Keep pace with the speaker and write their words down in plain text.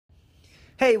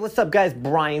Hey, what's up guys?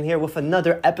 Brian here with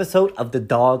another episode of the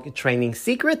Dog Training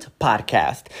Secret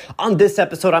podcast. On this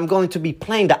episode, I'm going to be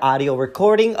playing the audio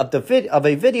recording of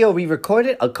a video we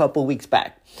recorded a couple weeks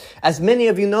back. As many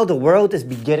of you know, the world is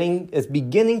beginning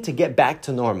to get back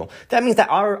to normal. That means that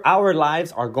our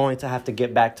lives are going to have to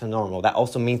get back to normal. That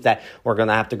also means that we're going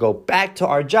to have to go back to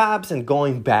our jobs and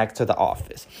going back to the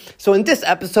office. So in this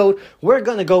episode, we're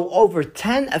going to go over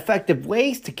 10 effective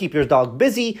ways to keep your dog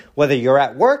busy, whether you're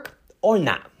at work or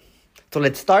not. So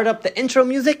let's start up the intro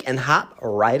music and hop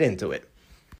right into it.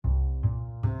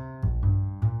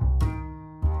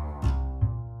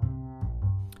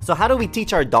 So how do we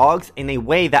teach our dogs in a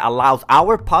way that allows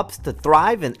our pups to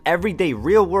thrive in everyday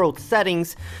real-world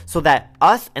settings so that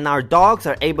us and our dogs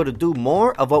are able to do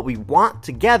more of what we want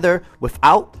together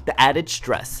without the added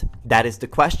stress? That is the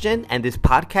question, and this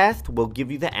podcast will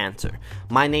give you the answer.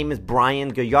 My name is Brian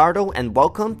Gallardo, and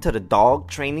welcome to the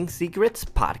Dog Training Secrets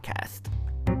podcast.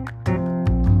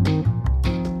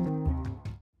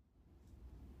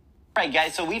 Alright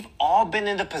guys, so we've all been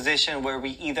in the position where we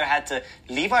either had to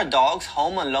leave our dogs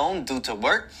home alone due to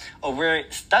work, or we're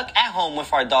stuck at home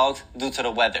with our dogs due to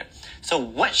the weather. So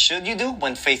what should you do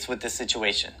when faced with this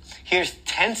situation? Here's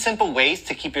 10 simple ways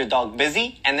to keep your dog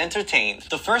busy and entertained.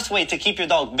 The first way to keep your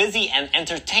dog busy and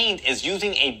entertained is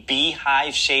using a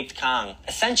beehive-shaped Kong.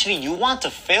 Essentially, you want to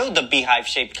fill the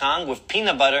beehive-shaped Kong with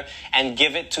peanut butter and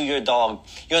give it to your dog.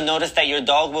 You'll notice that your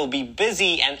dog will be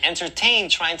busy and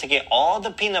entertained trying to get all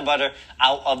the peanut butter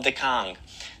out of the Kong.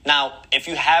 Now, if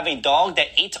you have a dog that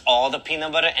eats all the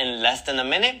peanut butter in less than a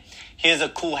minute, here's a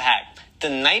cool hack. The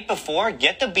night before,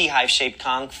 get the beehive-shaped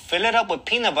Kong, fill it up with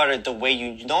peanut butter the way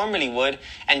you normally would,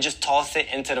 and just toss it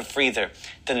into the freezer.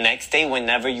 The next day,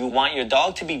 whenever you want your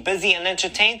dog to be busy and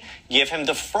entertained, give him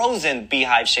the frozen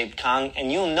beehive-shaped Kong,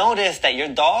 and you'll notice that your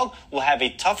dog will have a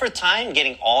tougher time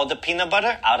getting all the peanut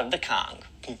butter out of the Kong.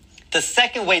 The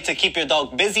second way to keep your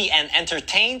dog busy and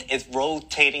entertained is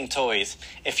rotating toys.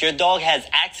 If your dog has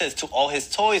access to all his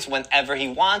toys whenever he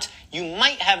wants, you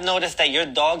might have noticed that your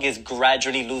dog is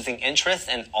gradually losing interest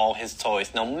in all his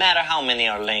toys, no matter how many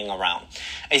are laying around.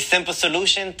 A simple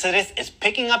solution to this is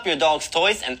picking up your dog's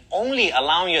toys and only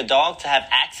allowing your dog to have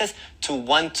access to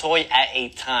one toy at a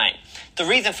time. The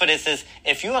reason for this is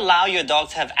if you allow your dog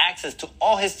to have access to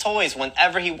all his toys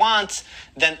whenever he wants,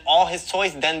 then all his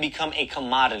toys then become a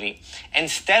commodity.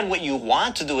 Instead, what you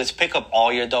want to do is pick up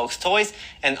all your dog's toys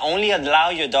and only allow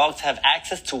your dog to have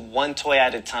access to one toy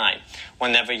at a time.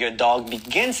 Whenever your dog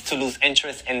begins to lose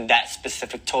interest in that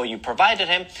specific toy you provided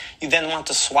him, you then want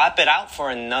to swap it out for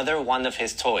another one of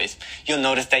his toys. You'll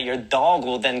notice that your dog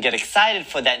will then get excited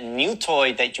for that new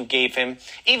toy that you gave him,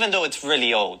 even though it's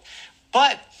really old.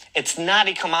 But it's not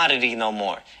a commodity no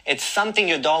more. It's something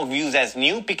your dog views as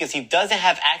new because he doesn't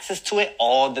have access to it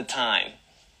all the time.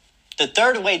 The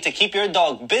third way to keep your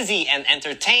dog busy and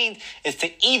entertained is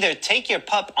to either take your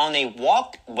pup on a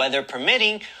walk, weather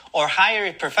permitting, or hire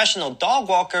a professional dog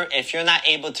walker if you're not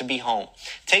able to be home.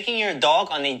 Taking your dog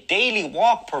on a daily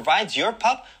walk provides your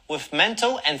pup with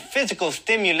mental and physical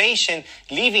stimulation,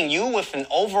 leaving you with an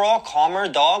overall calmer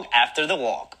dog after the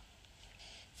walk.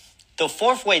 The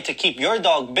fourth way to keep your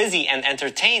dog busy and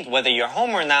entertained, whether you're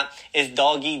home or not, is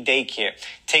doggy daycare.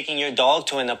 Taking your dog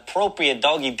to an appropriate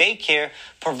doggy daycare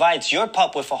provides your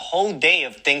pup with a whole day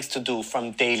of things to do,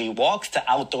 from daily walks to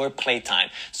outdoor playtime,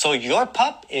 so your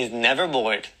pup is never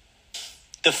bored.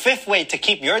 The fifth way to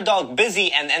keep your dog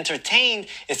busy and entertained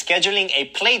is scheduling a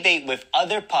play date with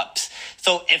other pups.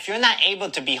 So if you're not able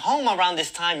to be home around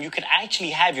this time, you could actually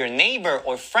have your neighbor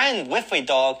or friend with a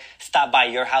dog stop by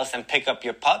your house and pick up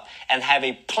your pup and have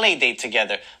a play date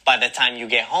together. By the time you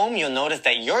get home, you'll notice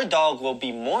that your dog will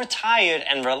be more tired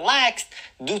and relaxed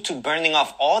due to burning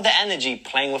off all the energy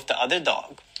playing with the other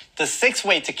dog. The sixth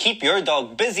way to keep your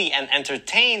dog busy and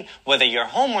entertained, whether you're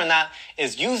home or not,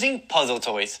 is using puzzle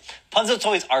toys. Puzzle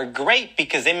toys are great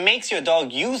because it makes your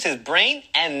dog use his brain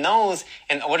and nose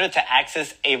in order to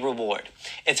access a reward.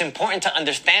 It's important to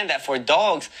understand that for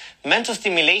dogs, mental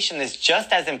stimulation is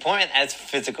just as important as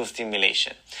physical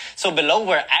stimulation. So below,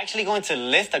 we're actually going to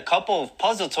list a couple of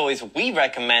puzzle toys we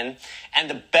recommend. And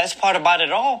the best part about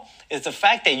it all is the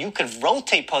fact that you could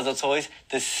rotate puzzle toys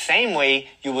the same way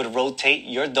you would rotate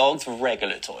your dog's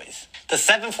regular toys. The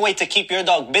seventh way to keep your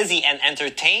dog busy and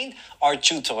entertained are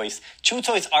chew toys. Chew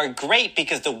toys are great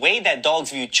because the way that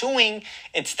dogs view chewing,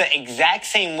 it's the exact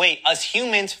same way us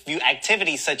humans view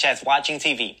activities such as watching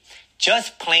TV.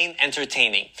 Just plain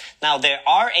entertaining. Now, there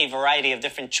are a variety of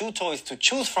different chew toys to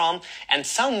choose from, and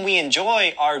some we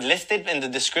enjoy are listed in the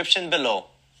description below.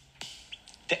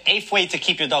 The 8th way to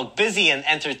keep your dog busy and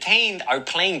entertained are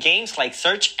playing games like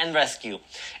search and rescue.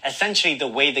 Essentially, the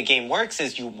way the game works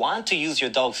is you want to use your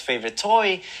dog's favorite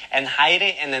toy and hide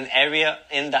it in an area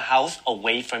in the house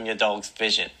away from your dog's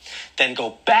vision. Then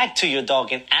go back to your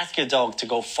dog and ask your dog to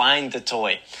go find the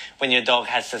toy. When your dog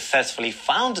has successfully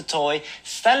found the toy,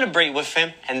 celebrate with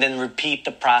him and then repeat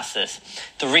the process.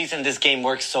 The reason this game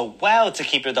works so well to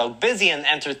keep your dog busy and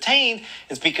entertained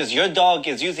is because your dog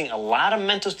is using a lot of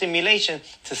mental stimulation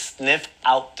to sniff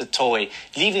out the toy,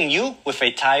 leaving you with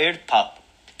a tired pup.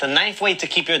 The 9th way to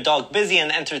keep your dog busy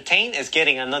and entertained is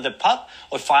getting another pup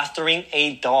or fostering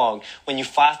a dog. When you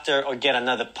foster or get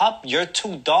another pup, your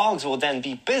 2 dogs will then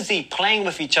be busy playing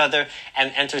with each other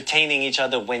and entertaining each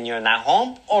other when you're not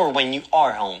home or when you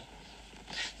are home.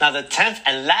 Now the 10th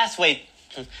and last way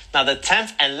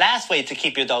to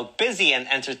keep your dog busy and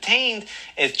entertained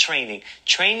is training.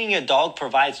 Training your dog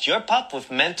provides your pup with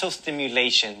mental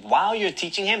stimulation while you're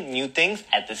teaching him new things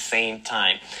at the same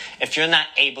time. If you're not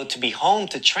able to be home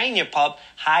to train your pup,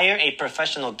 hire a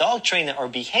professional dog trainer or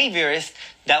behaviorist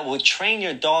that will train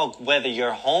your dog whether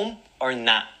you're home or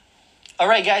not.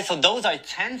 Alright guys, so those are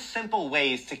 10 simple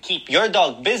ways to keep your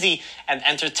dog busy and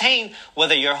entertained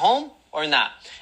whether you're home or not.